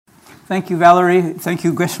Thank you, Valerie. Thank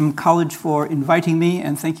you, Gresham College, for inviting me,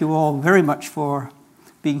 and thank you all very much for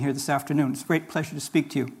being here this afternoon. It's a great pleasure to speak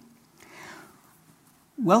to you.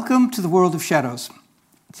 Welcome to the world of shadows.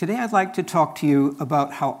 Today I'd like to talk to you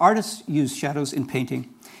about how artists use shadows in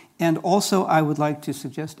painting, and also I would like to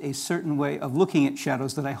suggest a certain way of looking at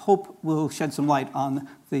shadows that I hope will shed some light on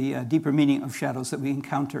the deeper meaning of shadows that we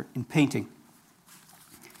encounter in painting.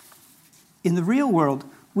 In the real world,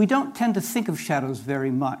 we don't tend to think of shadows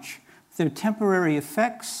very much. They're temporary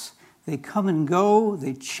effects. They come and go.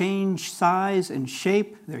 They change size and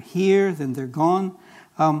shape. They're here, then they're gone.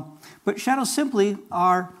 But shadows simply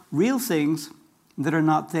are real things that are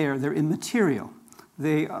not there. They're immaterial.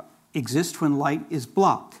 They exist when light is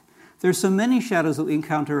blocked. There's so many shadows that we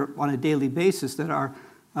encounter on a daily basis that our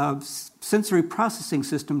sensory processing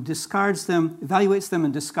system discards them, evaluates them,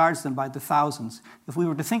 and discards them by the thousands. If we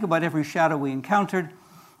were to think about every shadow we encountered,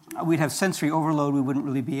 we'd have sensory overload. We wouldn't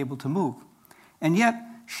really be able to move. And yet,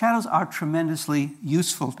 shadows are tremendously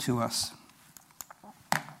useful to us.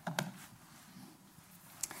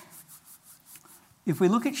 If we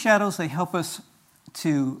look at shadows, they help us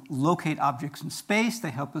to locate objects in space.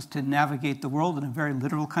 They help us to navigate the world in a very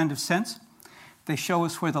literal kind of sense. They show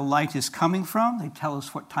us where the light is coming from. They tell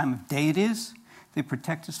us what time of day it is. They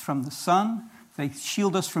protect us from the sun. They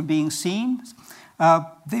shield us from being seen.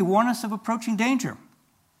 They warn us of approaching danger.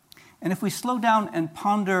 And if we slow down and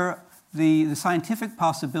ponder the scientific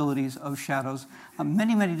possibilities of shadows,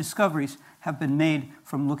 many, many discoveries have been made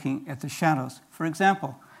from looking at the shadows. For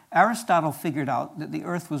example, Aristotle figured out that the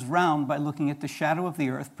Earth was round by looking at the shadow of the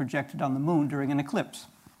Earth projected on the moon during an eclipse.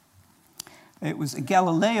 It was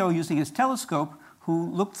Galileo, using his telescope,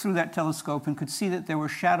 who looked through that telescope and could see that there were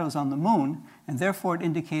shadows on the moon, and therefore it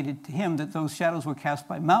indicated to him that those shadows were cast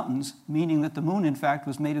by mountains, meaning that the moon, in fact,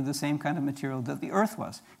 was made of the same kind of material that the Earth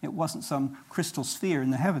was. It wasn't some crystal sphere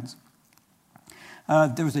in the heavens.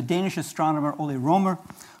 There was a Danish astronomer, Ole Romer,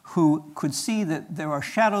 who could see that there are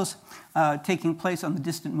shadows taking place on the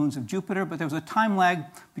distant moons of Jupiter, but there was a time lag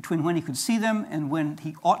between when he could see them and when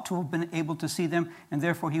he ought to have been able to see them, and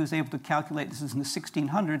therefore he was able to calculate, this is in the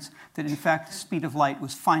 1600s, that in fact the speed of light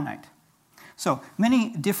was finite. So many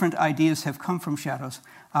different ideas have come from shadows,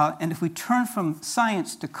 and if we turn from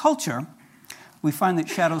science to culture, we find that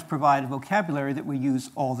shadows provide a vocabulary that we use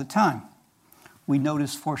all the time. We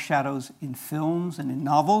notice foreshadows in films and in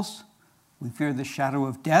novels. We fear the shadow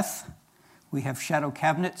of death. We have shadow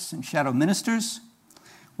cabinets and shadow ministers.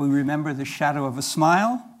 We remember the shadow of a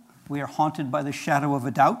smile. We are haunted by the shadow of a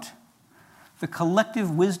doubt. The collective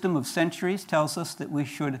wisdom of centuries tells us that we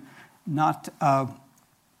should not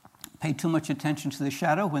pay too much attention to the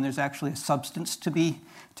shadow when there's actually a substance to be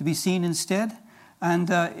seen instead. And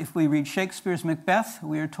if we read Shakespeare's Macbeth,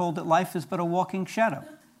 we are told that life is but a walking shadow.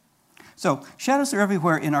 So shadows are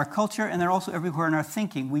everywhere in our culture, and they're also everywhere in our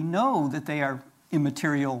thinking. We know that they are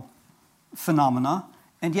immaterial phenomena,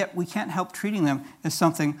 and yet we can't help treating them as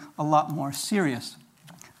something a lot more serious.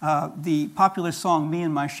 The popular song, Me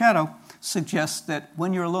and My Shadow, suggests that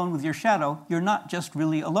when you're alone with your shadow, you're not just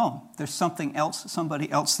really alone. There's something else,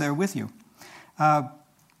 somebody else there with you.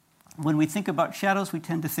 When we think about shadows, we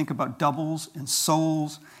tend to think about doubles and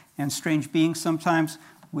souls and strange beings sometimes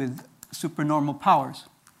with supernormal powers.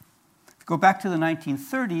 Go back to the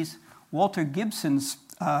 1930s, Walter Gibson's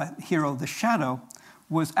hero, the Shadow,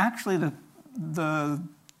 was actually the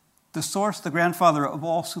source, the grandfather of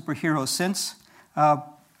all superheroes since.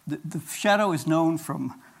 The Shadow is known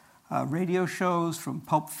from radio shows, from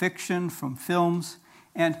Pulp Fiction, from films,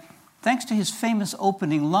 and thanks to his famous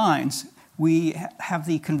opening lines, we have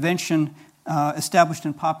the convention established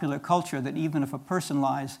in popular culture that even if a person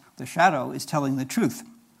lies, the Shadow is telling the truth.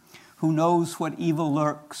 Who knows what evil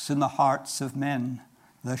lurks in the hearts of men?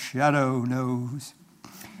 The shadow knows.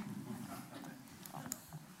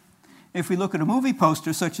 If we look at a movie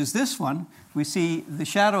poster such as this one, we see the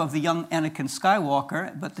shadow of the young Anakin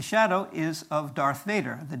Skywalker, but the shadow is of Darth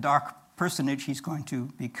Vader, the dark personage he's going to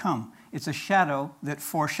become. It's a shadow that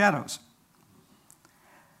foreshadows.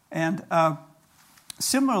 And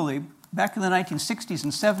similarly, back in the 1960s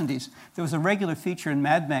and 70s, there was a regular feature in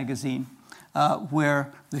Mad Magazine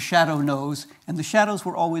where the shadow knows, and the shadows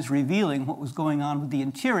were always revealing what was going on with the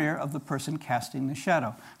interior of the person casting the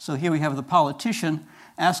shadow. So here we have the politician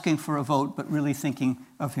asking for a vote, but really thinking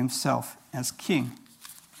of himself as king.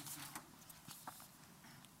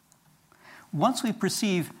 Once we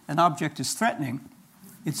perceive an object as threatening,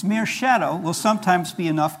 its mere shadow will sometimes be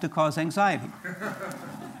enough to cause anxiety.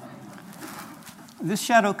 This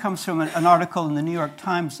shadow comes from an article in the New York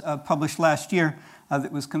Times published last year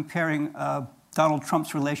that was comparing Donald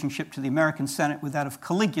Trump's relationship to the American Senate with that of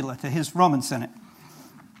Caligula to his Roman Senate.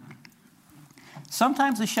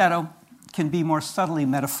 Sometimes the shadow can be more subtly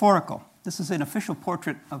metaphorical. This is an official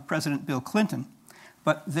portrait of President Bill Clinton,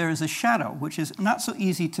 but there is a shadow, which is not so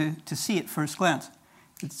easy to see at first glance.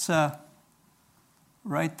 It's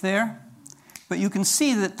right there. But you can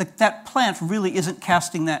see that that plant really isn't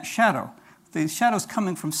casting that shadow. The shadow's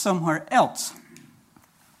coming from somewhere else.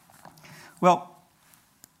 Well,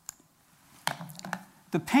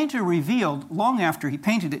 the painter revealed, long after he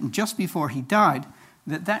painted it and just before he died,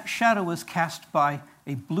 that that shadow was cast by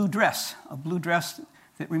a blue dress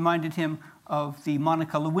that reminded him of the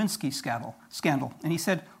Monica Lewinsky scandal. And he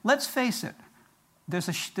said, let's face it, there's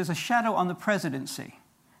a shadow on the presidency.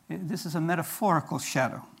 This is a metaphorical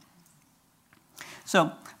shadow.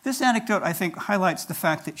 So this anecdote, I think, highlights the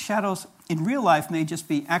fact that shadows in real life may just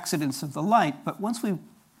be accidents of the light, but once we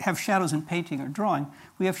have shadows in painting or drawing,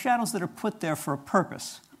 we have shadows that are put there for a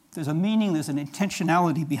purpose. There's a meaning, there's an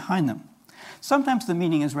intentionality behind them. Sometimes the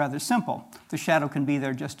meaning is rather simple. The shadow can be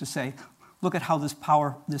there just to say, look at how this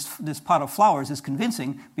pot of flowers is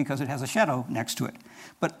convincing because it has a shadow next to it.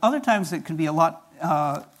 But other times it can be a lot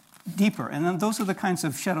deeper, and then those are the kinds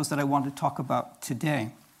of shadows that I want to talk about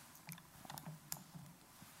today.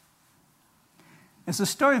 As the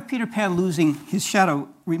story of Peter Pan losing his shadow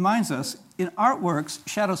reminds us, in artworks,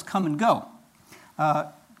 shadows come and go.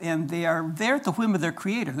 And they are there at the whim of their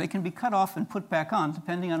creator. They can be cut off and put back on,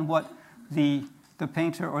 depending on what the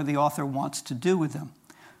painter or the author wants to do with them.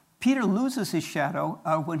 Peter loses his shadow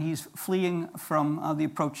when he's fleeing from the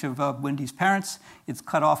approach of Wendy's parents. It's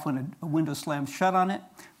cut off when a window slams shut on it.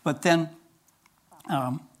 But then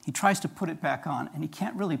he tries to put it back on, and he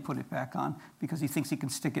can't really put it back on because he thinks he can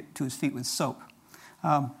stick it to his feet with soap.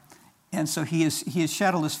 And so he is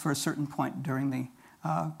shadowless for a certain point during the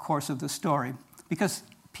course of the story, because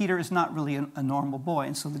Peter is not really a normal boy,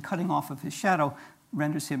 and so the cutting off of his shadow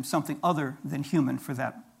renders him something other than human for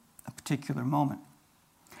that particular moment.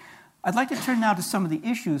 I'd like to turn now to some of the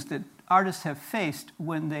issues that artists have faced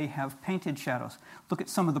when they have painted shadows. Look at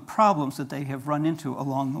some of the problems that they have run into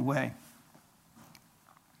along the way.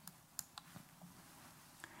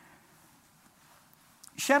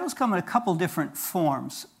 Shadows come in a couple different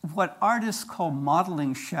forms. What artists call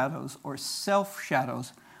modeling shadows or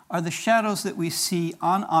self-shadows are the shadows that we see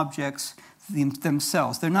on objects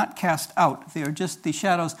themselves. They're not cast out. They are just the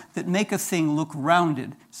shadows that make a thing look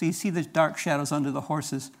rounded. So you see the dark shadows under the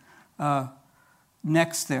horse's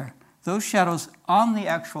necks there. Those shadows on the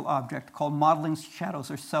actual object, called modeling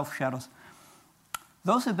shadows or self-shadows,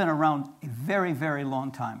 those have been around a very, very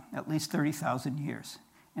long time, at least 30,000 years.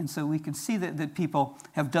 And so we can see that people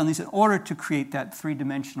have done these in order to create that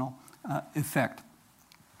three-dimensional effect.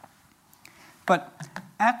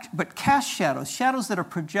 But cast shadows, shadows that are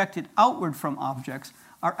projected outward from objects,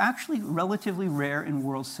 are actually relatively rare in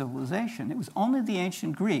world civilization. It was only the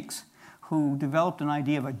ancient Greeks who developed an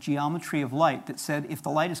idea of a geometry of light that said if the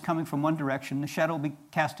light is coming from one direction, the shadow will be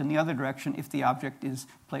cast in the other direction if the object is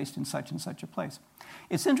placed in such and such a place.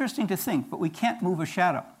 It's interesting to think, but we can't move a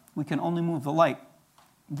shadow. We can only move the light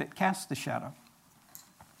that casts the shadow.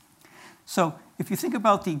 So if you think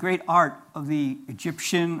about the great art of the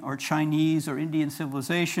Egyptian or Chinese or Indian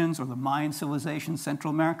civilizations or the Mayan civilization,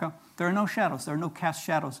 Central America, there are no shadows. There are no cast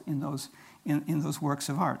shadows in those works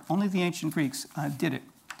of art. Only the ancient Greeks did it.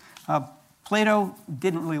 Plato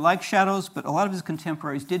didn't really like shadows, but a lot of his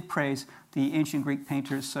contemporaries did praise the ancient Greek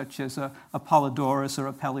painters such as Apollodorus or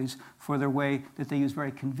Apelles for their way that they used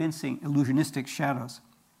very convincing illusionistic shadows.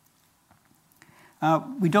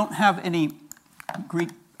 We don't have any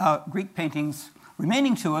Greek paintings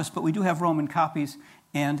remaining to us, but we do have Roman copies,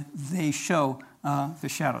 and they show the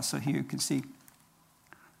shadows. So here you can see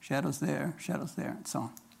shadows there, and so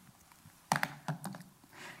on.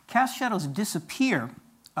 Cast shadows disappear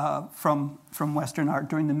from Western art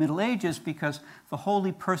during the Middle Ages because the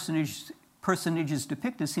holy personages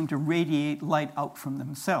depicted seem to radiate light out from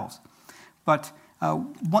themselves. But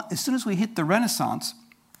as soon as we hit the Renaissance,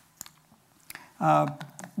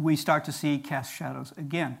 we start to see cast shadows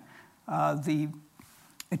again. The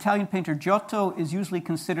Italian painter Giotto is usually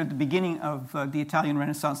considered the beginning of the Italian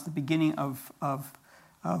Renaissance, the beginning of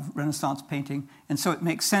Renaissance painting, and so it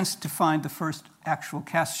makes sense to find the first actual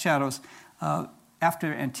cast shadows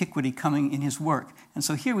after antiquity coming in his work. And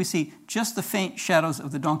so here we see just the faint shadows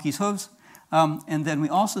of the donkey's hooves, and then we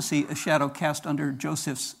also see a shadow cast under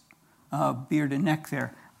Joseph's beard and neck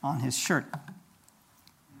there on his shirt.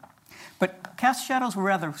 But cast shadows were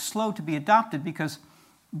rather slow to be adopted because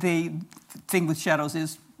the thing with shadows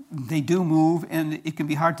is they do move and it can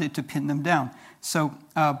be hard to pin them down. So,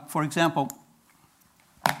 for example,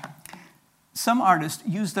 some artists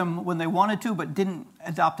used them when they wanted to but didn't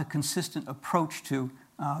adopt a consistent approach to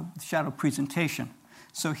shadow presentation.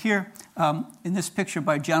 So here, in this picture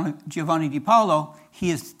by Giovanni Di Paolo, he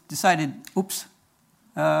has decided,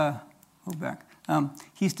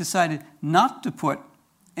 he's decided not to put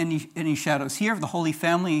any shadows here, the Holy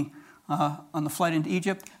Family on the flight into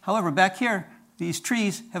Egypt. However, back here, these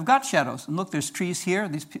trees have got shadows. And look, there's trees here,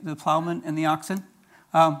 the plowmen and the oxen.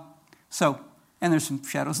 And there's some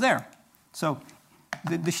shadows there. So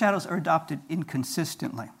the shadows are adopted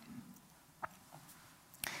inconsistently.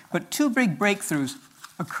 But two big breakthroughs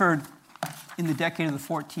occurred in the decade of the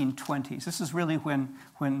 1420s. This is really when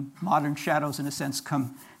modern shadows, in a sense,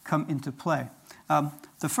 come into play.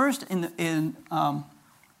 The first in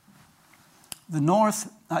the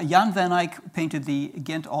north, Jan van Eyck painted the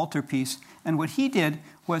Ghent altarpiece, and what he did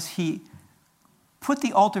was he put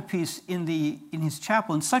the altarpiece in his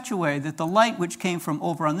chapel in such a way that the light which came from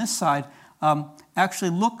over on this side actually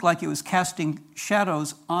looked like it was casting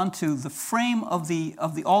shadows onto the frame of the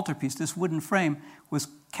altarpiece. This wooden frame was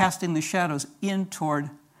casting the shadows in toward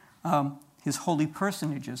his holy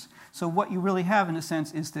personages. So what you really have, in a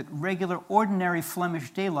sense, is that regular, ordinary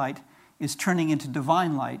Flemish daylight is turning into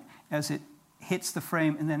divine light as it hits the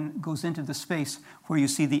frame and then goes into the space where you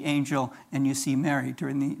see the angel and you see Mary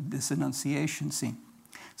during this Annunciation scene.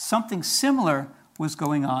 Something similar was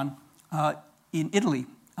going on in Italy,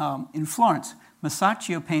 in Florence.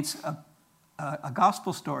 Masaccio paints a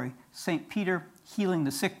gospel story, St. Peter healing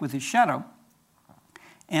the sick with his shadow.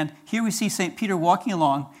 And here we see St. Peter walking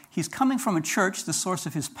along. He's coming from a church, the source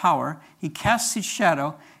of his power. He casts his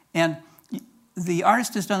shadow, and the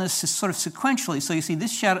artist has done this sort of sequentially. So you see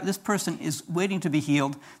this shadow, this person is waiting to be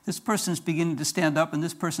healed. This person is beginning to stand up, and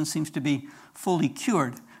this person seems to be fully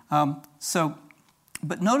cured.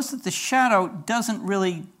 But notice that the shadow doesn't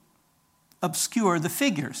really obscure the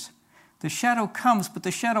figures. The shadow comes, but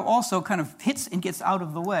the shadow also kind of hits and gets out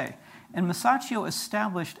of the way. And Masaccio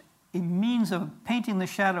established a means of painting the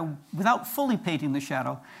shadow without fully painting the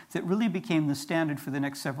shadow that really became the standard for the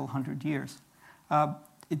next several hundred years.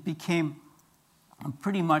 It became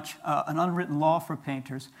pretty much an unwritten law for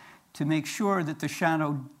painters to make sure that the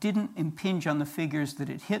shadow didn't impinge on the figures that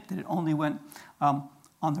it hit, that it only went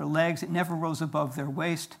on their legs, it never rose above their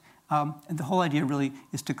waist. And the whole idea really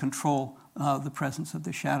is to control the presence of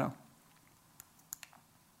the shadow.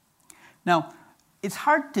 Now, it's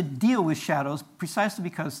hard to deal with shadows precisely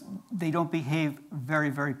because they don't behave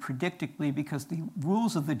very, very predictably, because the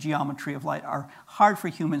rules of the geometry of light are hard for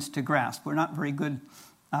humans to grasp. We're not very good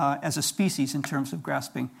as a species in terms of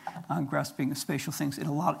grasping spatial things in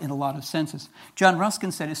a lot of senses. John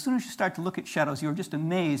Ruskin said, as soon as you start to look at shadows, you're just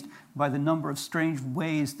amazed by the number of strange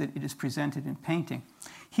ways that it is presented in painting.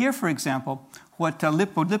 Here, for example, what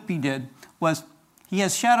Lippo Lippi did was he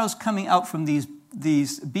has shadows coming out from these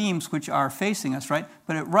beams which are facing us, right?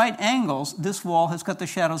 But at right angles, this wall has got the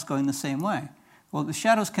shadows going the same way. Well, the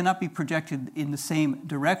shadows cannot be projected in the same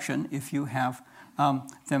direction if you have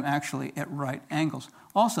them actually at right angles.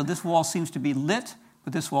 Also, this wall seems to be lit,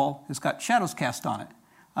 but this wall has got shadows cast on it.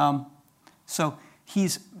 So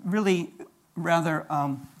he's really rather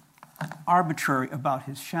arbitrary about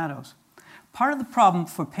his shadows. Part of the problem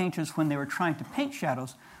for painters when they were trying to paint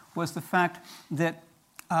shadows was the fact that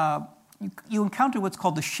you encounter what's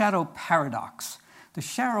called the shadow paradox. The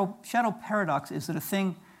shadow paradox is that a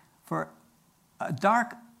thing, for a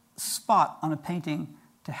dark spot on a painting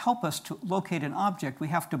to help us to locate an object, we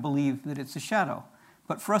have to believe that it's a shadow.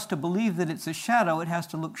 But for us to believe that it's a shadow, it has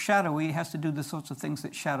to look shadowy, it has to do the sorts of things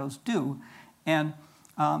that shadows do. And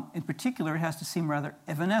in particular, it has to seem rather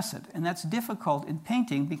evanescent. And that's difficult in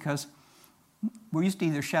painting because we're used to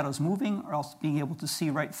either shadows moving or else being able to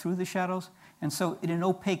see right through the shadows. And so in an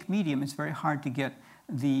opaque medium, it's very hard to get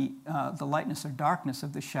the lightness or darkness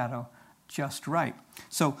of the shadow just right.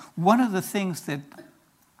 So one of the things that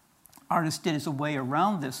artists did as a way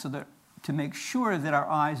around this, so that to make sure that our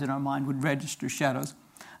eyes and our mind would register shadows,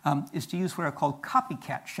 is to use what are called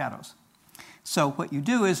copycat shadows. So what you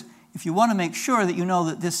do is, if you want to make sure that you know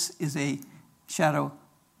that this is a shadow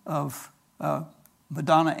of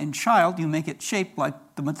Madonna and Child, you make it shaped like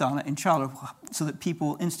the Madonna and Child so that people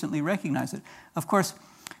will instantly recognize it. Of course,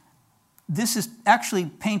 this is actually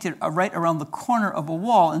painted right around the corner of a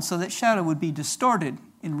wall, and so that shadow would be distorted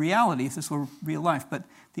in reality if this were real life. But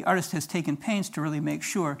the artist has taken pains to really make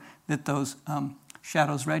sure that those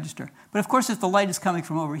shadows register. But of course, if the light is coming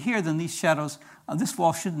from over here, then these shadows, this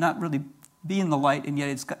wall should not really be in the light, and yet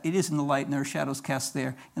it is in the light, and there are shadows cast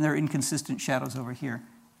there, and there are inconsistent shadows over here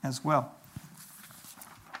as well.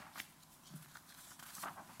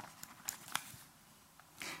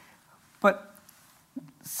 But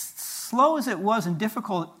slow as it was and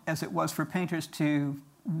difficult as it was for painters to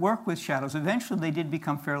work with shadows. Eventually, they did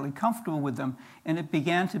become fairly comfortable with them, and it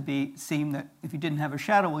began to seem that if you didn't have a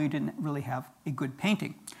shadow, well, you didn't really have a good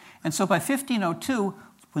painting. And so by 1502,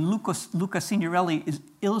 when Luca Signorelli is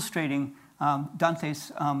illustrating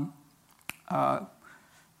Dante's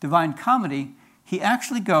Divine Comedy, he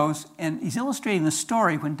actually goes and he's illustrating the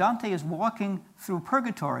story when Dante is walking through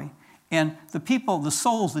purgatory, and the people, the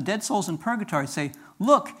souls, the dead souls in purgatory say,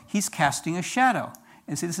 look, he's casting a shadow.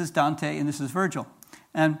 And so this is Dante and this is Virgil.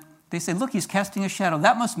 And they say, look, he's casting a shadow.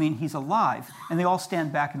 That must mean he's alive. And they all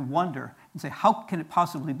stand back and wonder and say, how can it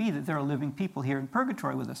possibly be that there are living people here in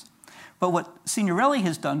purgatory with us? But what Signorelli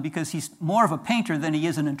has done, because he's more of a painter than he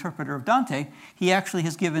is an interpreter of Dante, he actually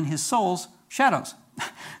has given his souls shadows.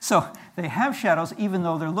 So they have shadows come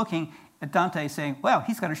though they're looking at Dante saying, well,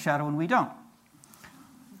 he's got a shadow and we don't.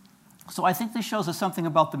 So I think this shows us something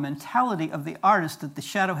about the mentality of the artist, that the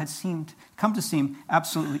shadow had come to seem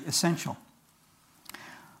absolutely essential.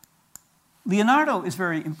 Leonardo is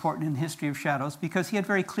very important in the history of shadows because he had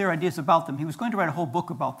very clear ideas about them. He was going to write a whole book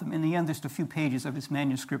about them. In the end, just a few pages of his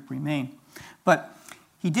manuscript remain. But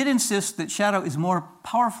he did insist that shadow is a more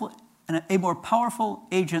powerful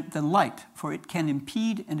agent than light, for it can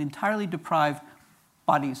impede and entirely deprive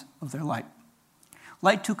bodies of their light.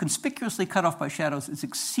 Light too conspicuously cut off by shadows is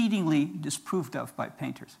exceedingly disapproved of by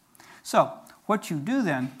painters. So what you do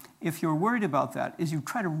then, if you're worried about that, is you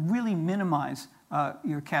try to really minimize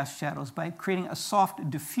your cast shadows by creating a soft,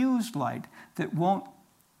 diffused light that won't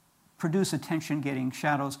produce attention-getting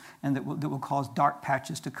shadows and that will cause dark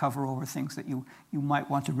patches to cover over things that you might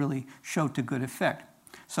want to really show to good effect.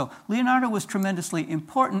 So Leonardo was tremendously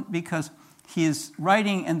important because his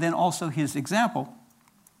writing and then also his example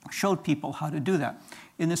showed people how to do that.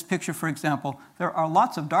 In this picture, for example, there are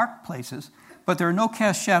lots of dark places, but there are no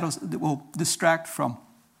cast shadows that will distract from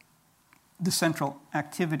the central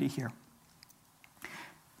activity here.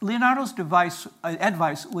 Leonardo's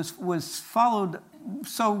advice was followed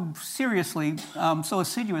so seriously, so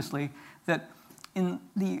assiduously, that in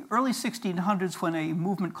the early 1600s, when a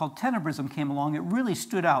movement called Tenebrism came along, it really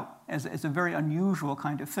stood out as a very unusual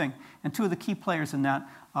kind of thing. And two of the key players in that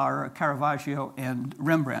are Caravaggio and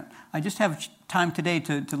Rembrandt. I just have time today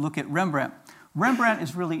to look at Rembrandt. Rembrandt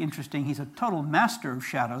is really interesting. He's a total master of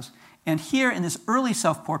shadows. And here in this early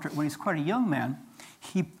self-portrait, when he's quite a young man,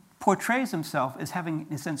 he portrays himself as having,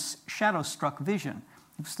 in a sense, shadow-struck vision.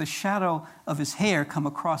 It's the shadow of his hair come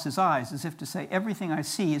across his eyes, as if to say, everything I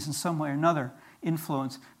see is in some way or another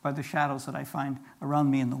influenced by the shadows that I find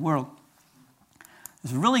around me in the world.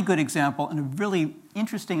 There's a really good example and a really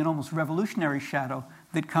interesting and almost revolutionary shadow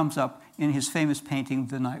that comes up in his famous painting,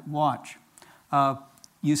 The Night Watch.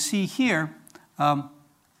 You see here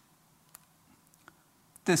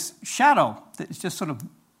this shadow that is just sort of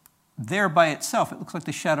there by itself. It looks like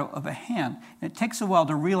the shadow of a hand. And it takes a while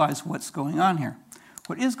to realize what's going on here.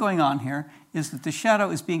 What is going on here is that the shadow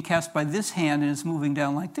is being cast by this hand and it's moving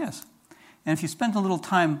down like this. And if you spend a little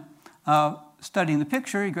time studying the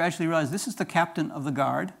picture, you gradually realize this is the captain of the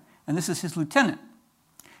guard and this is his lieutenant.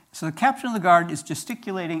 So the captain of the guard is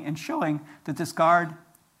gesticulating and showing that this guard,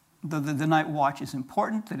 the night watch, is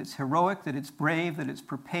important, that it's heroic, that it's brave, that it's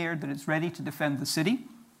prepared, that it's ready to defend the city.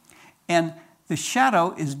 And the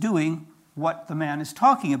shadow is doing what the man is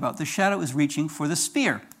talking about. The shadow is reaching for the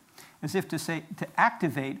spear, as if to say, to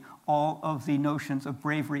activate all of the notions of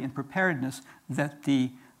bravery and preparedness that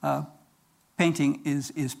the painting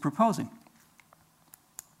is proposing.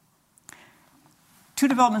 Two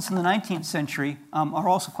developments in the 19th century are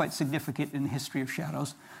also quite significant in the history of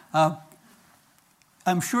shadows.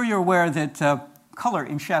 I'm sure you're aware that color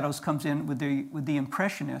in shadows comes in with the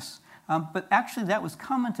Impressionists. But actually, that was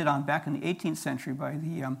commented on back in the 18th century by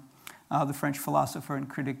the French philosopher and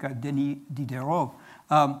critic Denis Diderot.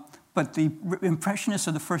 But the Impressionists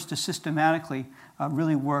are the first to systematically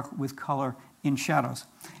really work with color in shadows.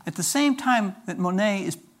 At the same time that Monet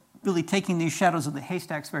is really taking these shadows of the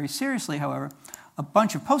haystacks very seriously, however, a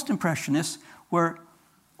bunch of post-Impressionists were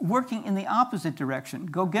working in the opposite direction.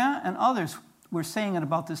 Gauguin and others were saying at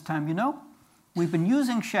about this time, we've been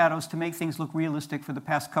using shadows to make things look realistic for the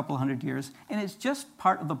past couple hundred years, and it's just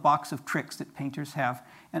part of the box of tricks that painters have.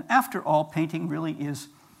 And after all, painting really is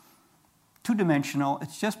two-dimensional.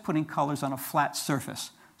 It's just putting colors on a flat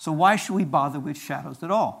surface. So why should we bother with shadows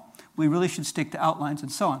at all? We really should stick to outlines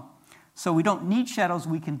and so on. So we don't need shadows.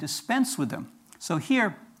 We can dispense with them. So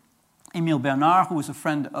here, Émile Bernard, who was a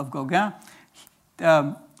friend of Gauguin,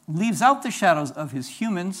 leaves out the shadows of his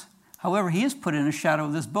humans. However, he has put in a shadow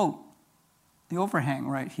of this boat, the overhang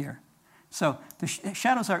right here. So the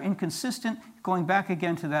shadows are inconsistent, going back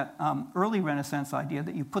again to that early Renaissance idea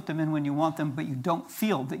that you put them in when you want them, but you don't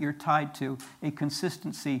feel that you're tied to a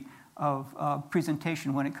consistency of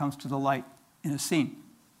presentation when it comes to the light in a scene.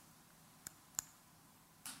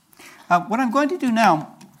 What I'm going to do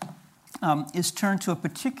now is turn to a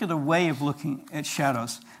particular way of looking at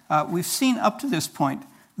shadows. We've seen up to this point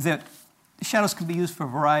that shadows can be used for a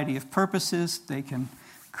variety of purposes. They can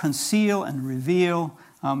conceal and reveal.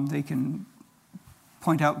 They can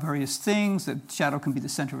point out various things. The shadow can be the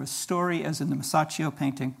center of a story, as in the Masaccio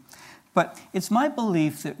painting. But it's my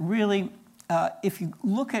belief that really, if you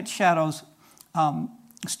look at shadows,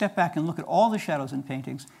 step back and look at all the shadows in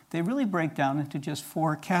paintings, they really break down into just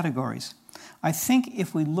 4 categories. I think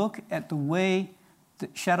if we look at the way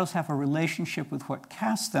that shadows have a relationship with what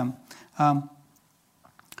casts them,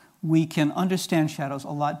 we can understand shadows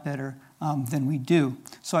a lot better than we do.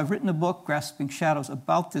 So I've written a book, Grasping Shadows,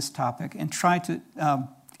 about this topic and tried to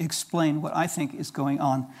explain what I think is going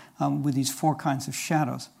on with these 4 kinds of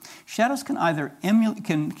shadows. Shadows can either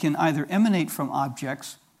emanate from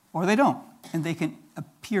objects or they don't, and they can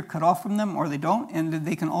appear cut off from them or they don't, and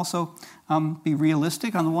they can also be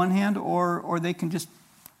realistic on the one hand, or they can just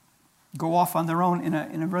go off on their own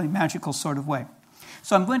in a really magical sort of way.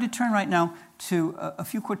 So I'm going to turn right now to a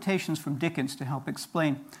few quotations from Dickens to help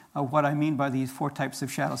explain what I mean by these 4 types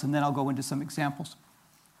of shadows, and then I'll go into some examples.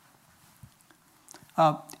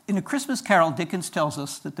 In A Christmas Carol, Dickens tells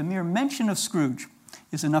us that the mere mention of Scrooge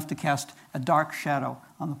is enough to cast a dark shadow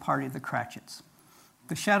on the party of the Cratchits.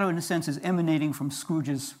 The shadow, in a sense, is emanating from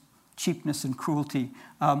Scrooge's cheapness and cruelty,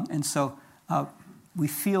 and so we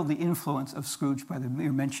feel the influence of Scrooge by the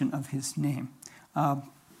mere mention of his name.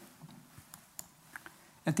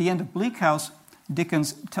 At the end of Bleak House,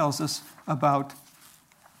 Dickens tells us about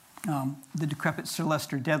the decrepit Sir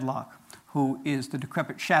Leicester Dedlock, who is the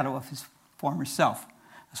decrepit shadow of his former self.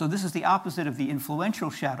 So this is the opposite of the influential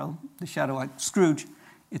shadow, the shadow like Scrooge.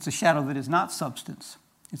 It's a shadow that is not substance.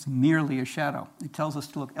 It's merely a shadow. It tells us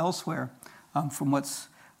to look elsewhere from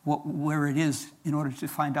where it is in order to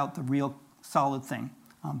find out the real solid thing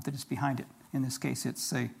that is behind it. In this case, it's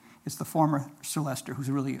the former Sir Leicester, who's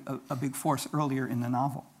really a big force earlier in the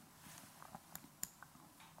novel.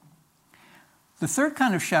 The third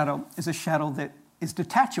kind of shadow is a shadow that is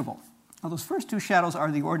detachable. Now, those first 2 shadows are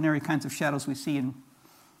the ordinary kinds of shadows we see in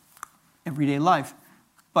everyday life.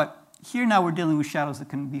 But here now we're dealing with shadows that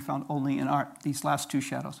can be found only in art, these last 2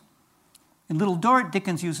 shadows. In Little Dorrit,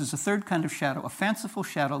 Dickens uses a third kind of shadow, a fanciful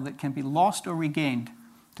shadow that can be lost or regained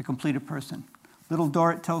to complete a person. Little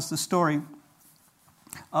Dorrit tells the story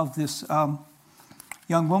of this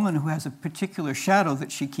young woman who has a particular shadow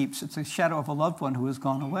that she keeps. It's a shadow of a loved one who has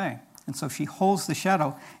gone away. And so she holds the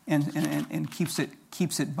shadow and keeps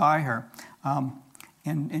it by her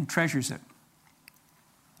and treasures it.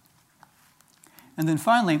 And then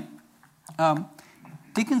finally,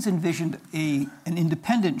 Dickens envisioned an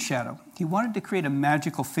independent shadow. He wanted to create a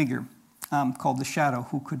magical figure called the Shadow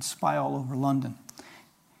who could spy all over London.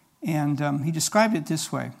 And he described it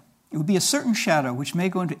this way. It would be a certain shadow which may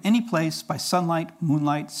go into any place by sunlight,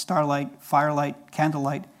 moonlight, starlight, firelight,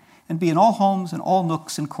 candlelight, and be in all homes and all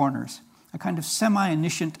nooks and corners, a kind of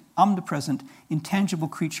semi-omniscient, omnipresent, intangible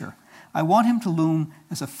creature. I want him to loom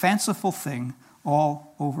as a fanciful thing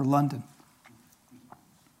all over London.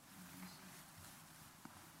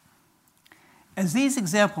 As these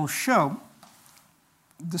examples show,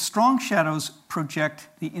 the strong shadows project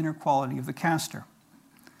the inner quality of the caster.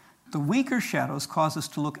 The weaker shadows cause us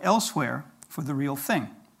to look elsewhere for the real thing.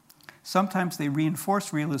 Sometimes they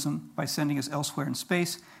reinforce realism by sending us elsewhere in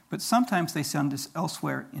space, but sometimes they send us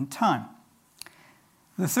elsewhere in time.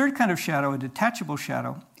 The third kind of shadow, a detachable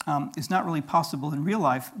shadow, is not really possible in real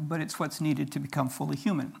life, but it's what's needed to become fully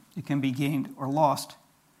human. It can be gained or lost.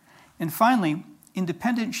 And finally,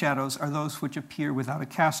 independent shadows are those which appear without a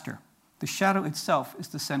caster. The shadow itself is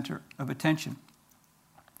the center of attention.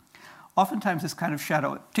 Oftentimes this kind of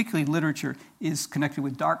shadow, particularly in literature, is connected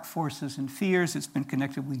with dark forces and fears. It's been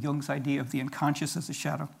connected with Jung's idea of the unconscious as a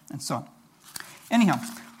shadow, and so on. Anyhow,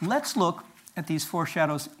 let's look at these 4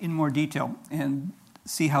 shadows in more detail and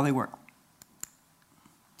see how they work.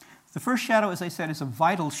 The first shadow, as I said, is a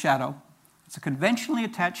vital shadow. It's a conventionally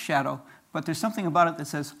attached shadow, but there's something about it that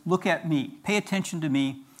says, look at me, pay attention to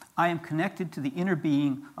me. I am connected to the inner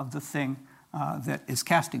being of the thing that is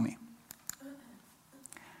casting me.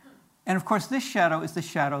 And of course, this shadow is the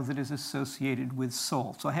shadow that is associated with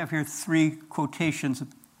soul. So I have here 3 quotations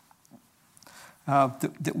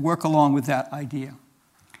that work along with that idea.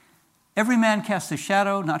 Every man casts a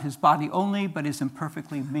shadow, not his body only, but his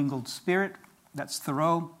imperfectly mingled spirit. That's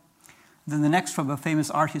Thoreau. Then the next from a famous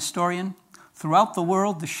art historian. Throughout the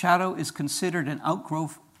world, the shadow is considered an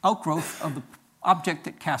outgrowth of the object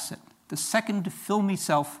that casts it. The second filmy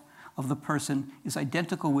self of the person is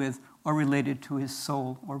identical with or related to his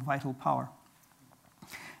soul or vital power.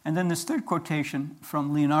 And then this third quotation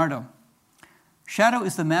from Leonardo. Shadow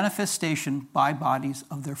is the manifestation by bodies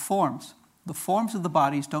of their forms. The forms of the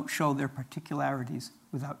bodies don't show their particularities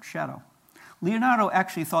without shadow. Leonardo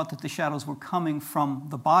actually thought that the shadows were coming from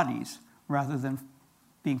the bodies rather than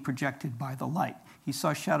being projected by the light. He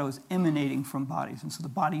saw shadows emanating from bodies, and so the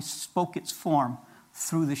body spoke its form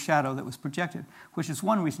through the shadow that was projected, which is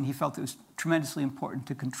one reason he felt it was tremendously important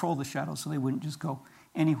to control the shadows so they wouldn't just go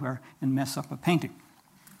anywhere and mess up a painting.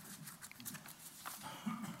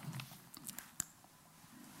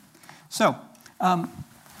 So,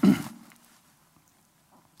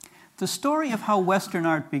 the story of how Western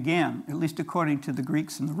art began, at least according to the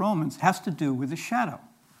Greeks and the Romans, has to do with the shadow.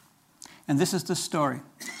 And this is the story.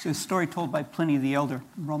 It's a story told by Pliny the Elder,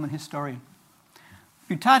 Roman historian.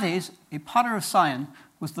 Butates, a potter of Sion,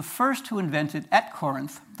 was the first who invented at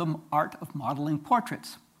Corinth the art of modeling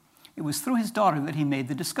portraits. It was through his daughter that he made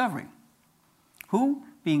the discovery, who,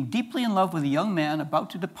 being deeply in love with a young man about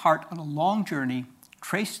to depart on a long journey,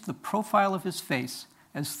 traced the profile of his face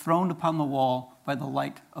as thrown upon the wall by the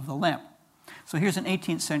light of the lamp. So here's an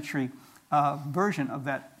 18th century version of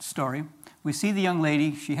that story. We see the young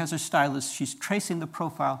lady, she has her stylus, she's tracing the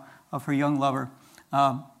profile of her young lover.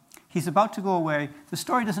 He's about to go away. The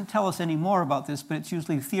story doesn't tell us any more about this, but it's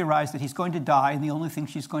usually theorized that he's going to die, and the only thing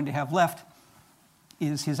she's going to have left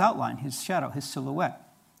is his outline, his shadow, his silhouette.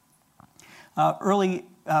 Early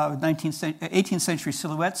 18th century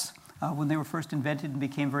silhouettes, when they were first invented and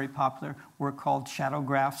became very popular, were called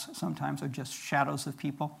shadographs sometimes, or just shadows of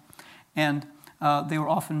people. And they were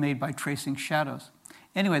often made by tracing shadows.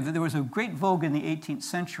 Anyway, there was a great vogue in the 18th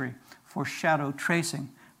century for shadow tracing,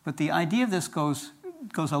 but the idea of this goes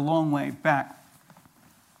a long way back.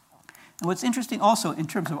 And what's interesting also in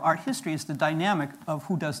terms of art history is the dynamic of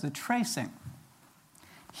who does the tracing.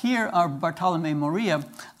 Here, our Bartolomé Moria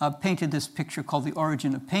painted this picture called The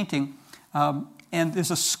Origin of Painting, and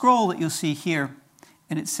there's a scroll that you'll see here,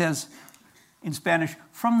 and it says in Spanish,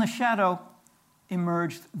 "From the shadow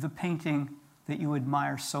emerged the painting that you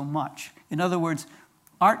admire so much." In other words,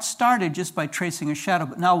 art started just by tracing a shadow,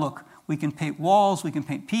 but now look, we can paint walls, we can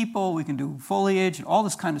paint people, we can do foliage, and all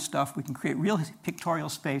this kind of stuff. We can create real pictorial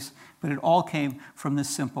space, but it all came from this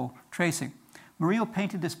simple tracing. Murillo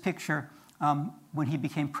painted this picture when he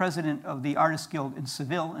became president of the Artists Guild in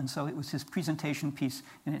Seville, and so it was his presentation piece,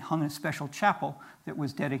 and it hung in a special chapel that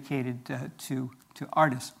was dedicated to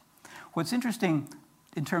artists. What's interesting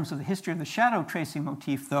in terms of the history of the shadow tracing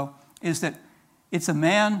motif, though, is that it's a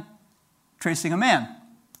man tracing a man.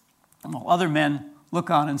 And while other men look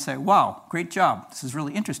on and say, wow, great job, this is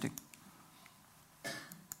really interesting.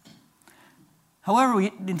 However,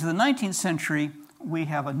 into the 19th century, we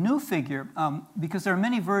have a new figure, because there are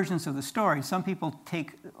many versions of the story. Some people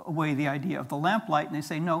take away the idea of the lamplight, and they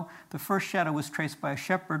say, no, the first shadow was traced by a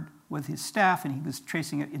shepherd with his staff, and he was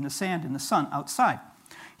tracing it in the sand, in the sun, outside.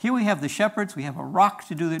 Here we have the shepherds, we have a rock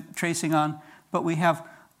to do the tracing on, but we have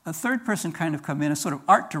a third person kind of come in, a sort of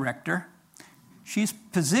art director. She's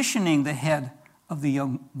positioning the head of the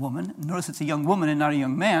young woman. Notice it's a young woman and not a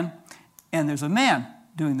young man, and there's a man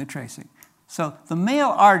doing the tracing. So the male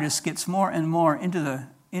artist gets more and more into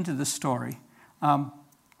the story,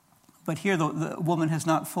 but here the woman has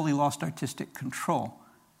not fully lost artistic control.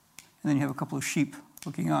 And then you have a couple of sheep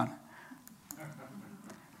looking on.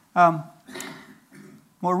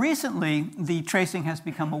 More recently, the tracing has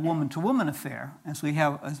become a woman-to-woman affair, as we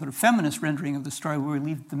have a sort of feminist rendering of the story where we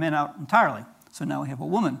leave the men out entirely. So now we have a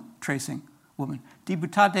woman tracing woman. De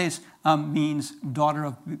Butates means daughter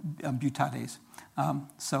of Butates.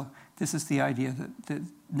 So this is the idea that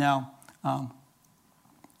now,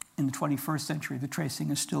 in the 21st century, the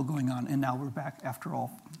tracing is still going on, and now we're back, after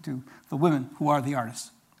all, to the women who are the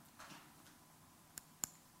artists.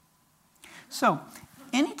 So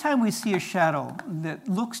anytime we see a shadow that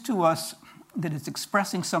looks to us that it's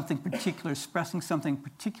expressing something particular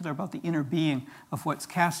about the inner being of what's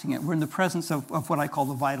casting it, we're in the presence of what I call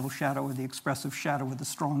the vital shadow, or the expressive shadow, or the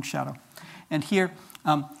strong shadow. And here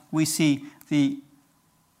we see the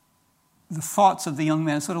thoughts of the young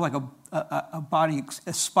man, sort of like a body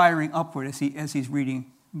aspiring upward as he's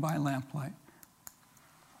reading by lamplight.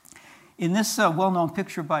 In this well-known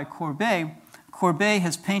picture by Courbet, Courbet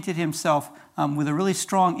has painted himself with a really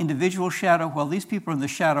strong individual shadow, while these people in the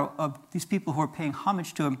shadow of these people who are paying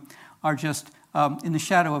homage to him are just in the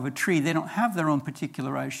shadow of a tree. They don't have their own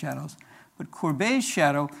particularized shadows. But Courbet's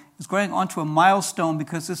shadow is going onto a milestone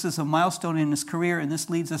because this is a milestone in his career, and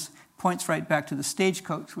this points right back to the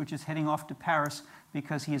stagecoach, which is heading off to Paris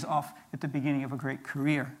because he is off at the beginning of a great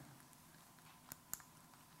career.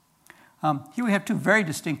 Here we have two very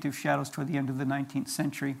distinctive shadows toward the end of the 19th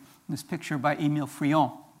century, in this picture by Émile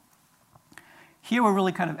Frion. Here we're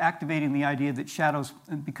really kind of activating the idea that shadows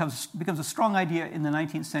becomes a strong idea in the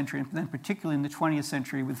 19th century, and then particularly in the 20th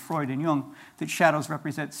century with Freud and Jung, that shadows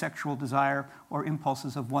represent sexual desire or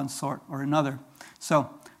impulses of one sort or another. So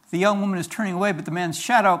the young woman is turning away, but the man's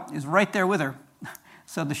shadow is right there with her.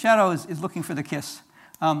 So the shadow is looking for the kiss.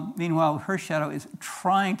 Meanwhile, her shadow is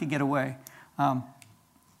trying to get away. And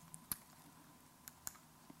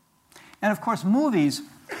of course, movies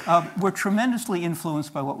were tremendously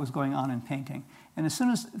influenced by what was going on in painting. And as soon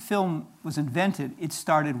as film was invented, it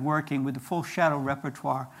started working with the full shadow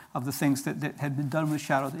repertoire of the things that had been done with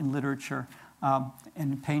shadows in literature and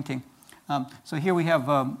in painting. So here we have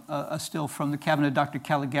a still from the cabinet of Dr.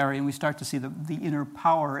 Caligari, and we start to see the inner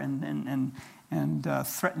power and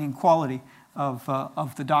threatening quality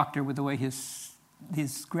of the doctor with the way his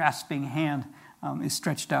grasping hand is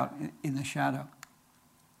stretched out in the shadow.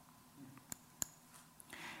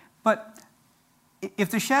 But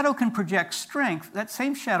if the shadow can project strength, that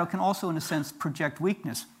same shadow can also, in a sense, project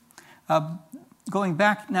weakness. Going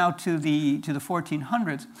back now to the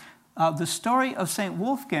 1400s, the story of St.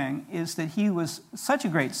 Wolfgang is that he was such a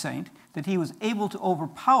great saint that he was able to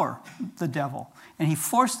overpower the devil, and he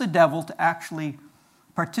forced the devil to actually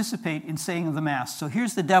participate in saying the Mass. So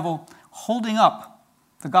here's the devil holding up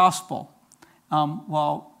the gospel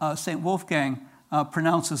while St. Wolfgang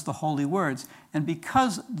pronounces the holy words. And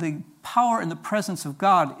because the power and the presence of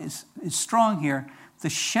God is strong here, the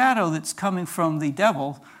shadow that's coming from the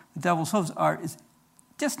devil's hooves is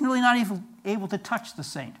just really not even able to touch the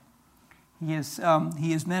saint. He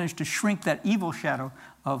has managed to shrink that evil shadow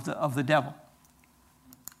of the devil.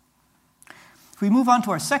 If we move on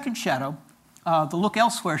to our second shadow, the look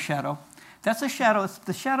elsewhere shadow, that's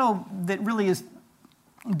the shadow that really is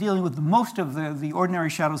dealing with most of the ordinary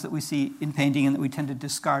shadows that we see in painting and that we tend to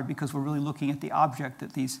discard because we're really looking at the object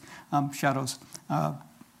that these shadows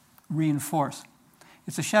reinforce.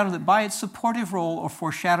 It's a shadow that by its supportive role or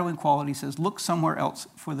foreshadowing quality says, look somewhere else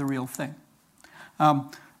for the real thing.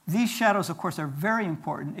 These shadows, of course, are very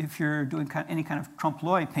important if you're doing any kind of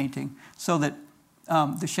trompe-l'oeil painting, so that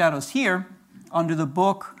the shadows here, under the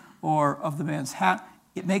book or of the man's hat,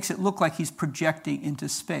 it makes it look like he's projecting into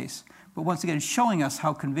space. But once again, it's showing us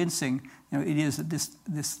how convincing it is that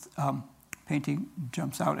this painting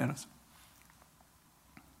jumps out at us.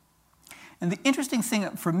 And the interesting thing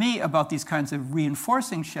for me about these kinds of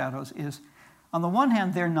reinforcing shadows is, on the one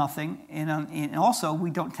hand, they're nothing, and also we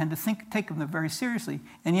don't tend to take them very seriously.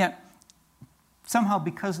 And yet, somehow,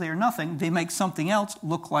 because they are nothing, they make something else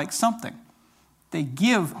look like something. They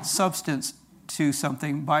give substance to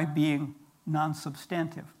something by being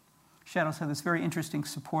non-substantive. Shadows have this very interesting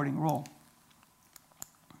supporting role.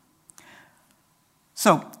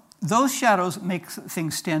 So those shadows make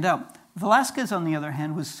things stand out. Velázquez, on the other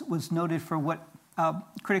hand, was noted for what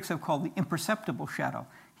critics have called the imperceptible shadow.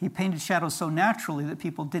 He painted shadows so naturally that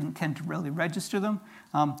people didn't tend to really register them,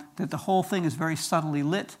 that the whole thing is very subtly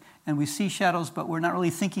lit, and we see shadows, but we're not really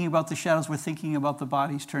thinking about the shadows, we're thinking about the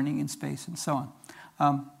bodies turning in space and so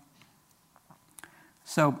on.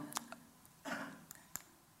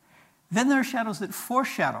 Then there are shadows that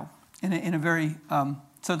foreshadow in a very,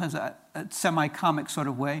 sometimes a semi-comic sort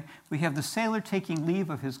of way. We have the sailor taking leave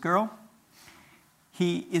of his girl.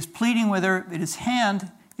 He is pleading with her, but his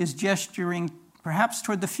hand is gesturing perhaps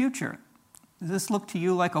toward the future. Does this look to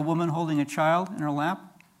you like a woman holding a child in her lap?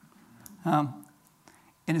 And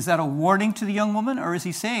is that a warning to the young woman, or is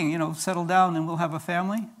he saying, settle down and we'll have a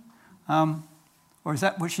family? Or is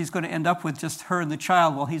that what she's going to end up with, just her and the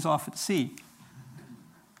child while he's off at sea?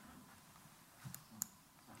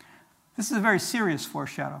 This is a very serious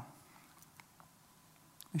foreshadow,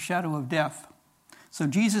 the shadow of death. So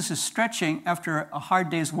Jesus is stretching after a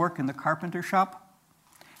hard day's work in the carpenter shop,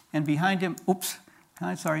 and behind him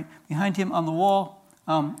on the wall,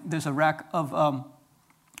 there's a rack of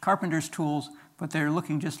carpenter's tools, but they're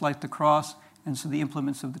looking just like the cross, and so the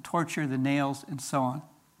implements of the torture, the nails, and so on.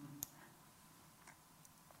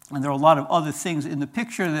 And there are a lot of other things in the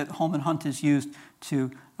picture that Holman Hunt has used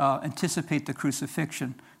to anticipate the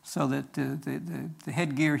crucifixion, so that the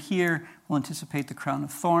headgear here will anticipate the crown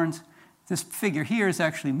of thorns. This figure here is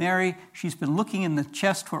actually Mary. She's been looking in the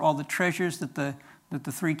chest for all the treasures that the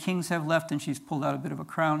three kings have left, and she's pulled out a bit of a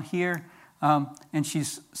crown here. And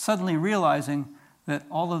she's suddenly realizing that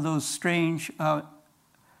all of those strange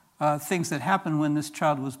things that happened when this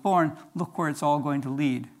child was born, look where it's all going to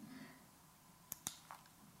lead.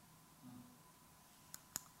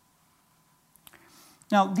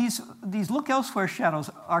 Now, these look elsewhere shadows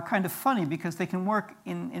are kind of funny because they can work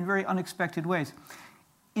in very unexpected ways.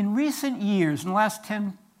 In recent years, in the last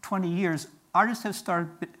 10, 20 years, artists have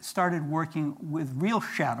started working with real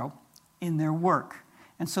shadow in their work.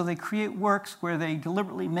 And so they create works where they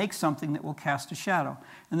deliberately make something that will cast a shadow.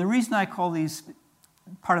 And the reason I call these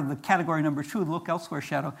part of the category number 2, look elsewhere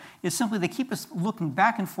shadow, is simply they keep us looking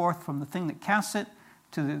back and forth from the thing that casts it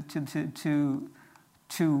to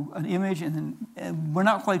an image, and then we're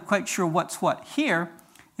not quite sure what's what. Here,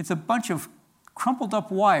 it's a bunch of crumpled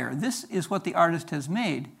up wire. This is what the artist has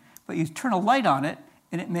made, but you turn a light on it,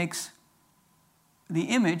 and it makes the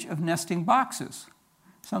image of nesting boxes.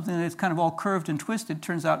 Something that's kind of all curved and twisted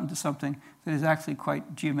turns out into something that is actually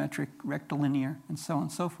quite geometric, rectilinear, and so on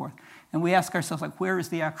and so forth. And we ask ourselves, like, where is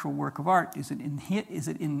the actual work of art? Is it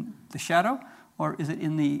in the shadow, or is it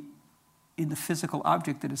in the physical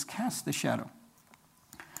object that has cast the shadow?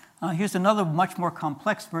 Here's another much more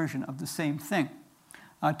complex version of the same thing.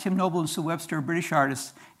 Tim Noble and Sue Webster are British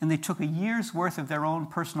artists, and they took a year's worth of their own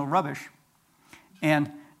personal rubbish,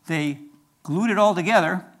 and they glued it all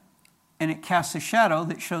together, and it casts a shadow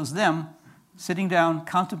that shows them sitting down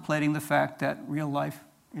contemplating the fact that real life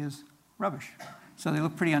is rubbish. So they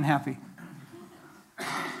look pretty unhappy.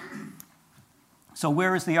 So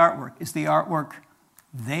where is the artwork? Is the artwork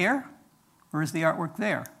there, or is the artwork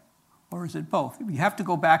there? Or is it both? You have to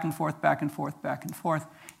go back and forth, back and forth, back and forth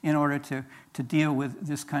in order to deal with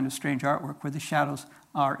this kind of strange artwork where the shadows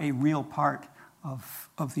are a real part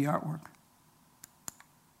of the artwork.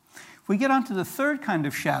 If we get on to the third kind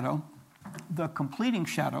of shadow, the completing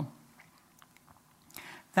shadow,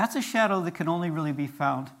 that's a shadow that can only really be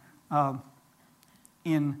found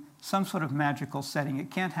in some sort of magical setting.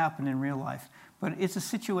 It can't happen in real life, but it's a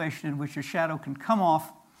situation in which a shadow can come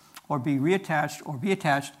off or be reattached or be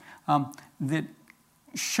attached that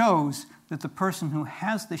shows that the person who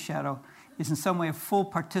has the shadow is in some way a full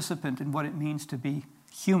participant in what it means to be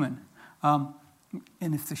human. And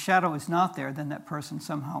if the shadow is not there, then that person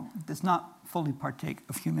somehow does not fully partake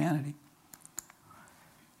of humanity.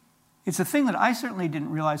 It's a thing that I certainly didn't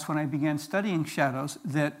realize when I began studying shadows,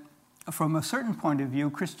 that from a certain point of view,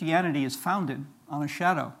 Christianity is founded on a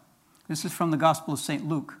shadow. This is from the Gospel of St.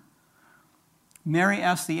 Luke. Mary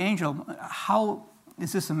asked the angel, how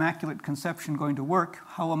is this immaculate conception going to work?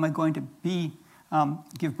 How am I going to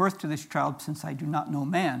give birth to this child since I do not know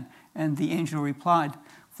man? And the angel replied,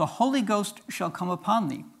 the Holy Ghost shall come upon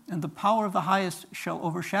thee, and the power of the highest shall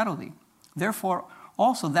overshadow thee. Therefore,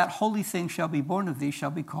 also that holy thing shall be born of thee, shall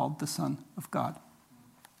be called the Son of God.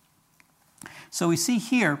 So we see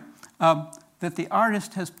here that the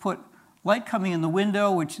artist has put light coming in the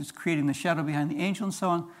window, which is creating the shadow behind the angel and so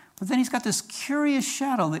on, but then he's got this curious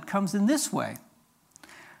shadow that comes in this way.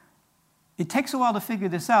 It takes a while to figure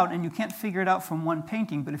this out, and you can't figure it out from one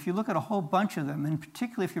painting, but if you look at a whole bunch of them, and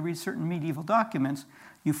particularly if you read certain medieval documents,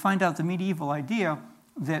 you find out the medieval idea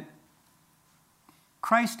that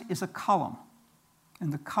Christ is a column.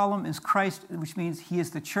 And the column is Christ, which means he is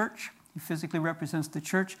the church. He physically represents the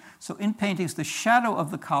church. So in paintings, the shadow of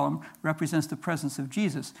the column represents the presence of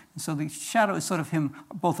Jesus. And so the shadow is sort of him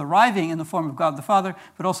both arriving in the form of God the Father,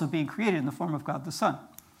 but also being created in the form of God the Son.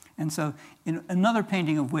 And so in another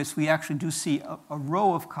painting of Wyss, we actually do see a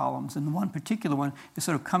row of columns, and the one particular one is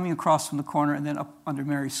sort of coming across from the corner and then up under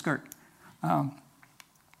Mary's skirt.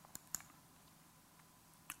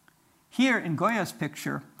 Here in Goya's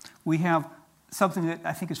picture, we have something that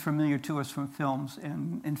I think is familiar to us from films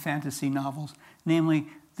and fantasy novels, namely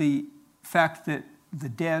the fact that the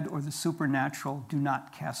dead or the supernatural do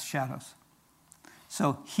not cast shadows.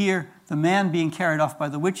 So here, the man being carried off by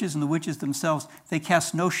the witches and the witches themselves, they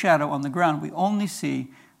cast no shadow on the ground. We only see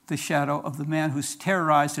the shadow of the man who's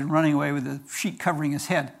terrorized and running away with a sheet covering his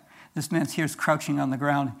head. This man's here is crouching on the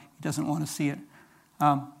ground. He doesn't want to see it.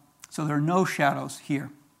 So there are no shadows here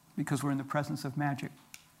because we're in the presence of magic.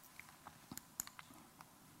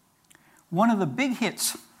 One of the big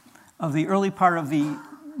hits of the early part of the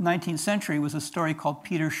 19th century was a story called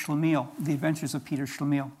Peter Schlemiel, The Adventures of Peter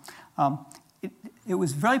Schlemiel. It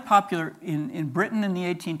was very popular in Britain in the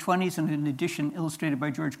 1820s, and in addition illustrated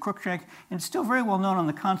by George Cruikshank, and it's still very well known on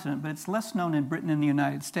the continent, but it's less known in Britain and the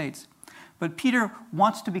United States. But Peter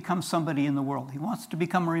wants to become somebody in the world. He wants to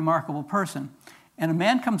become a remarkable person. And a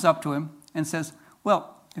man comes up to him and says,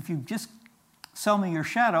 well, if you just sell me your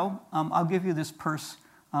shadow, I'll give you this purse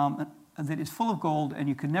that is full of gold, and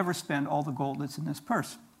you can never spend all the gold that's in this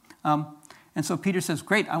purse. And so Peter says,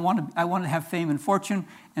 great, I want to have fame and fortune.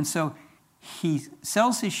 And so he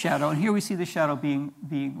sells his shadow, and here we see the shadow being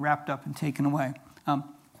wrapped up and taken away.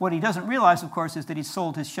 What he doesn't realize, of course, is that he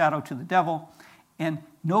sold his shadow to the devil, and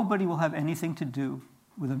nobody will have anything to do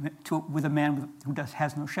with a man who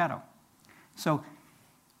has no shadow. So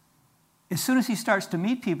as soon as he starts to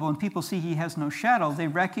meet people and people see he has no shadow, they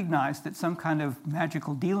recognize that some kind of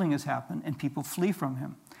magical dealing has happened, and people flee from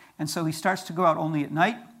him. And so he starts to go out only at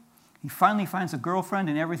night. He finally finds a girlfriend,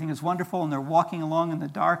 and everything is wonderful, and they're walking along in the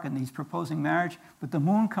dark, and he's proposing marriage. But the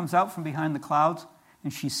moon comes out from behind the clouds,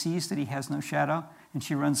 and she sees that he has no shadow, and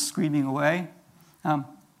she runs screaming away.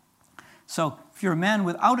 So if you're a man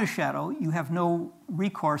without a shadow, you have no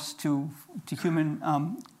recourse to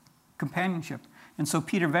human companionship. And so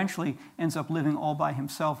Peter eventually ends up living all by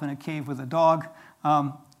himself in a cave with a dog,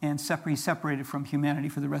 and he's separated from humanity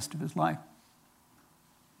for the rest of his life.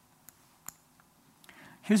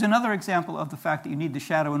 Here's another example of the fact that you need the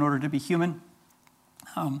shadow in order to be human.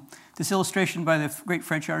 This illustration by the great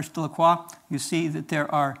French artist Delacroix, you see that there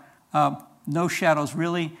are no shadows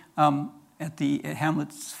really at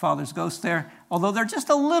Hamlet's father's ghost there, although there's just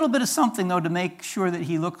a little bit of something, though, to make sure that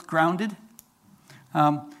he looks grounded.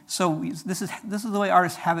 So this is the way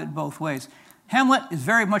artists have it both ways. Hamlet is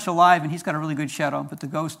very much alive, and he's got a really good shadow, but the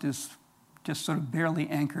ghost is just sort of barely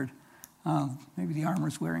anchored. Maybe the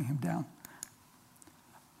armor's wearing him down.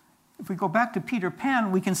 If we go back to Peter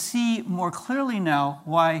Pan, we can see more clearly now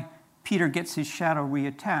why Peter gets his shadow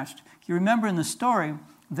reattached. You remember in the story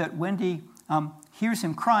that Wendy hears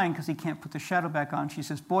him crying because he can't put the shadow back on. She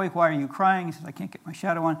says, "Boy, why are you crying?" He says, "I can't get my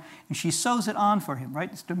shadow on." And she sews it on for him, right?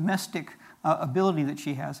 This domestic ability that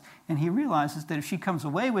she has. And he realizes that if she comes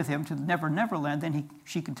away with him to the Never Never Land, then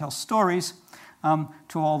she can tell stories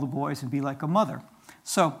to all the boys and be like a mother.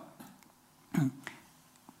 So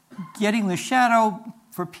getting the shadow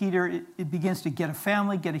for Peter, it begins to get a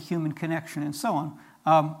family, get a human connection, and so on.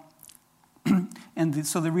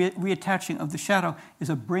 So the reattaching of the shadow is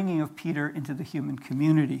a bringing of Peter into the human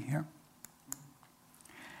community here.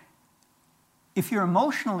 If you're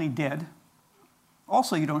emotionally dead,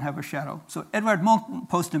 also you don't have a shadow. So Edvard Munch,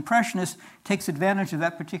 post-impressionist, takes advantage of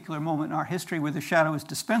that particular moment in our history where the shadow is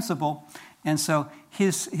dispensable. And so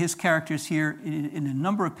his characters here in a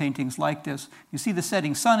number of paintings like this, you see the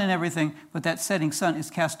setting sun and everything, but that setting sun is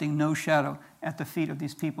casting no shadow at the feet of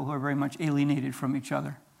these people who are very much alienated from each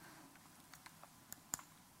other.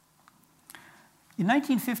 In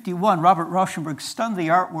 1951, Robert Rauschenberg stunned the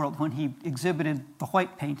art world when he exhibited the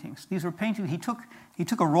white paintings. These were paintings, he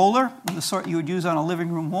took a roller, the sort you would use on a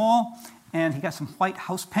living room wall, and he got some white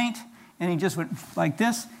house paint, and he just went like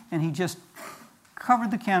this, and he just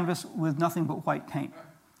covered the canvas with nothing but white paint.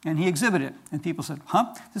 And he exhibited it, and people said,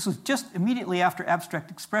 "Huh?" This was just immediately after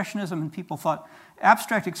abstract expressionism, and people thought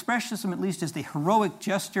abstract expressionism at least is the heroic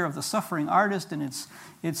gesture of the suffering artist, and it's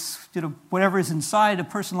whatever is inside a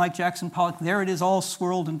person like Jackson Pollock, there it is all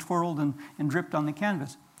swirled and twirled and dripped on the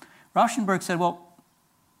canvas. Rauschenberg said, well,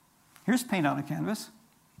 here's paint on a canvas.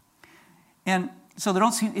 And so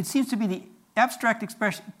it seems to be the abstract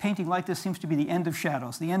painting like this seems to be the end of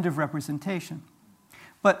shadows, the end of representation.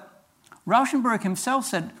 But Rauschenberg himself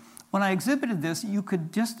said, when I exhibited this, you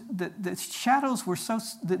could just, the shadows were so,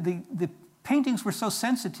 the paintings were so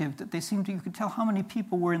sensitive that you could tell how many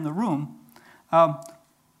people were in the room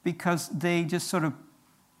because they just sort of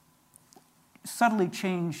subtly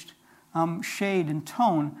changed shade and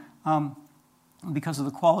tone because of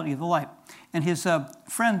the quality of the light. And his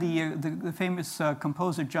friend, the famous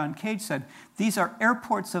composer John Cage, said, these are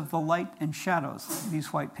airports of the light and shadows,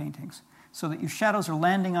 these white paintings, so that your shadows are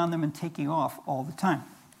landing on them and taking off all the time.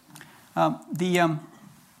 The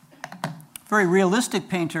very realistic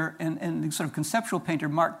painter and sort of conceptual painter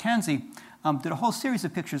Mark Tansey did a whole series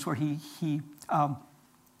of pictures where he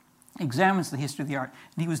examines the history of the art.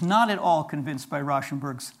 And he was not at all convinced by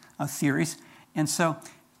Rauschenberg's theories. And so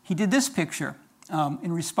he did this picture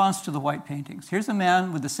in response to the white paintings. Here's a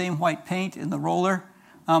man with the same white paint in the roller,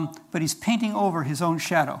 but he's painting over his own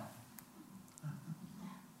shadow.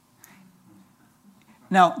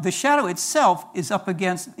 Now, the shadow itself is up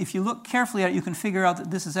against, if you look carefully at it, you can figure out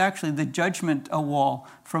that this is actually the Judgment wall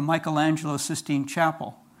from Michelangelo's Sistine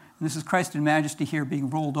Chapel. And this is Christ in Majesty here being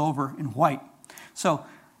rolled over in white. So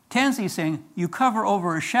Tansey is saying, you cover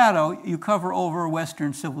over a shadow, you cover over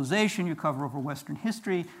Western civilization, you cover over Western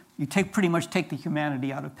history, you pretty much take the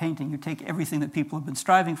humanity out of painting. You take everything that people have been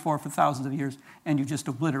striving for thousands of years, and you just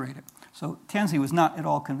obliterate it. So Tansey was not at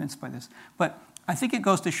all convinced by this. But I think it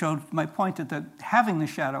goes to show my point that having the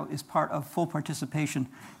shadow is part of full participation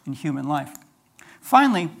in human life.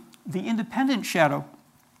 Finally, the independent shadow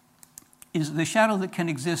is the shadow that can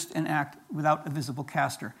exist and act without a visible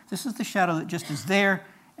caster. This is the shadow that just is there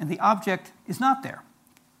and the object is not there.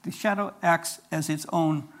 The shadow acts as its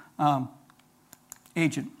own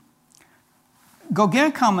agent.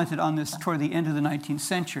 Gauguin commented on this toward the end of the 19th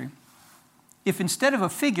century. If instead of a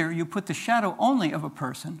figure you put the shadow only of a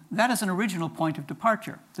person, that is an original point of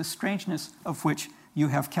departure, the strangeness of which you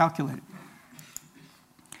have calculated.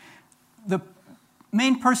 The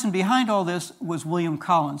main person behind all this was William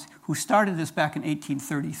Collins, who started this back in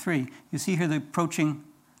 1833. You see here the approaching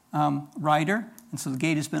rider, and so the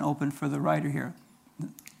gate has been opened for the rider here.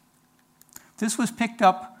 This was picked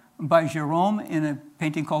up by Gérôme in a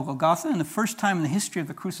painting called Golgotha, and the first time in the history of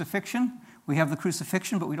the crucifixion. We have the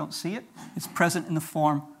crucifixion, but we don't see it. It's present in the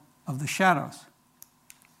form of the shadows.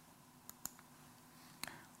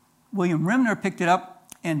 William Rimner picked it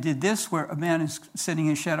up and did this, where a man is sitting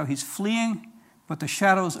in shadow. He's fleeing, but the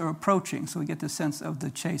shadows are approaching. So we get the sense of the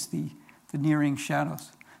chase, the nearing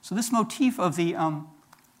shadows. So this motif of the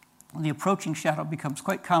approaching shadow becomes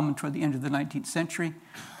quite common toward the end of the 19th century.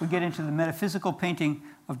 We get into the metaphysical painting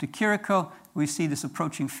of de Chirico. We see this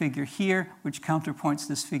approaching figure here, which counterpoints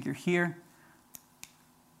this figure here.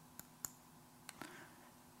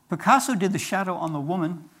 Picasso did the shadow on the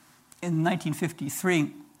woman in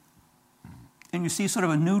 1953. And you see sort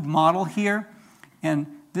of a nude model here. And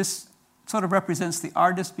this sort of represents the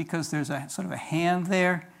artist because there's a sort of a hand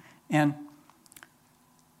there. And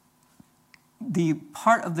the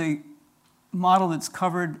part of the model that's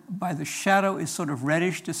covered by the shadow is sort of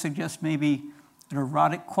reddish to suggest maybe an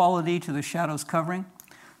erotic quality to the shadow's covering.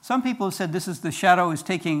 Some people have said this is the shadow is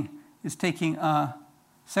taking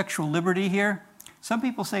sexual liberty here. Some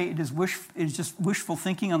people say it is just wishful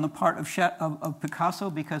thinking on the part of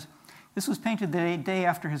Picasso, because this was painted the day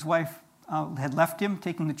after his wife had left him,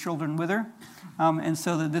 taking the children with her. And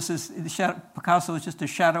so that this is Picasso is just a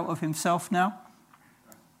shadow of himself now.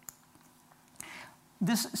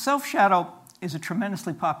 This self-shadow is a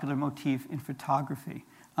tremendously popular motif in photography.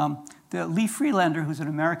 Lee Freelander, who's an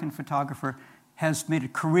American photographer, has made a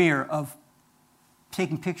career of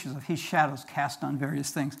taking pictures of his shadows cast on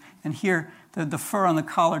various things. And here, the fur on the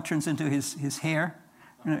collar turns into his hair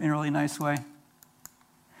in a really nice way.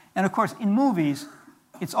 And of course, in movies,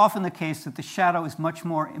 it's often the case that the shadow is much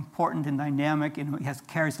more important and dynamic, and it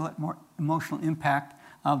carries a lot more emotional impact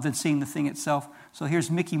than seeing the thing itself. So here's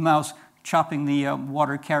Mickey Mouse chopping the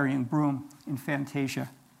water-carrying broom in Fantasia.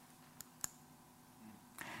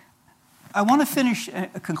 I want to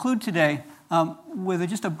conclude today with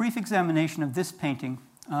just a brief examination of this painting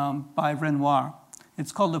by Renoir.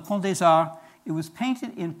 It's called Le Pont des Arts. It was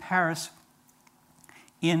painted in Paris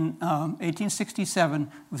in 1867. It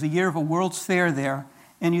was the year of a World's Fair there.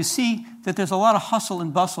 And you see that there's a lot of hustle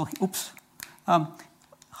and bustle.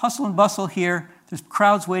 Hustle and bustle here. There's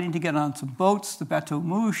crowds waiting to get on some boats, the Bateau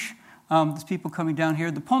Mouche. There's people coming down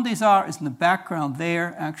here. The Pont des Arts is in the background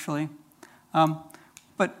there, actually.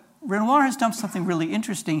 But Renoir has done something really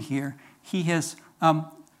interesting here. He has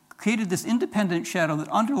created this independent shadow that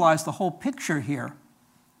underlies the whole picture here.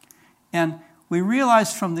 And we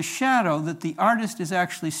realize from the shadow that the artist is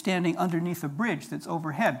actually standing underneath a bridge that's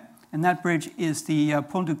overhead. And that bridge is the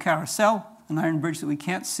Pont du Carrousel, an iron bridge that we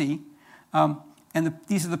can't see.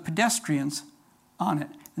 These are the pedestrians on it.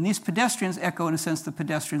 And these pedestrians echo, in a sense, the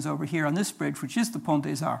pedestrians over here on this bridge, which is the Pont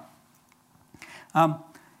des Arts.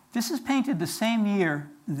 This is painted the same year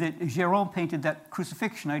that Gérôme painted that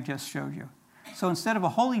crucifixion I just showed you. So instead of a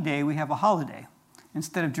holy day, we have a holiday.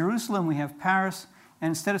 Instead of Jerusalem, we have Paris. And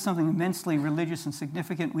instead of something immensely religious and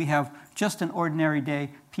significant, we have just an ordinary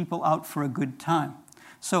day, people out for a good time.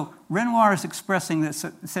 So Renoir is expressing this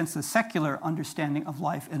sense of secular understanding of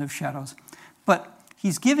life and of shadows. But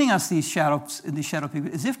he's giving us these shadows in the shadow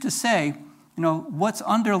people as if to say, what's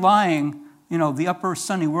underlying, the upper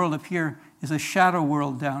sunny world up here is a shadow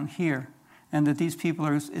world down here. And that these people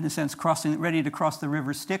are, in a sense, ready to cross the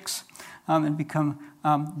river Styx and become,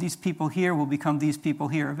 these people here will become these people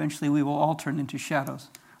here. Eventually we will all turn into shadows.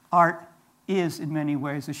 Art is, in many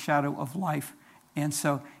ways, a shadow of life. And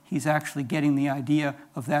so he's actually getting the idea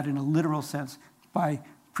of that in a literal sense by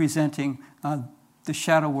presenting the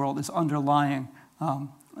shadow world as underlying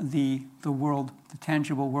the world, the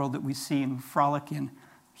tangible world that we see and frolic in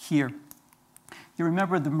here. You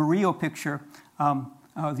remember the Murillo picture,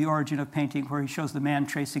 The Origin of Painting, where he shows the man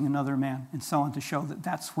tracing another man and so on to show that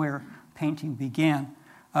that's where painting began.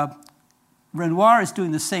 Renoir is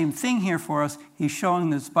doing the same thing here for us. He's showing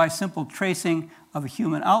that by simple tracing of a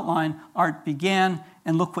human outline, art began,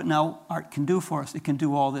 and look what now art can do for us. It can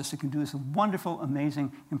do all this. It can do this wonderful,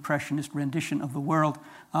 amazing, impressionist rendition of the world,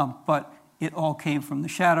 but it all came from the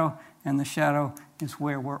shadow, and the shadow is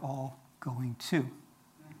where we're all going to.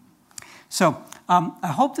 So I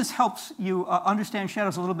hope this helps you understand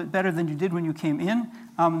shadows a little bit better than you did when you came in.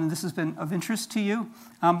 And this has been of interest to you.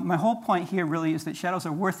 My whole point here really is that shadows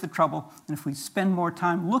are worth the trouble, and if we spend more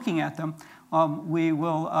time looking at them, we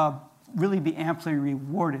will really be amply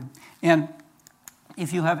rewarded. And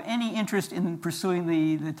if you have any interest in pursuing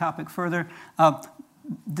the topic further,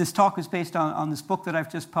 this talk is based on this book that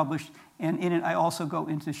I've just published, and in it I also go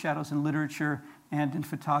into shadows in literature and in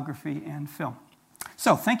photography and film.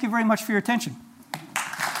 So thank you very much for your attention.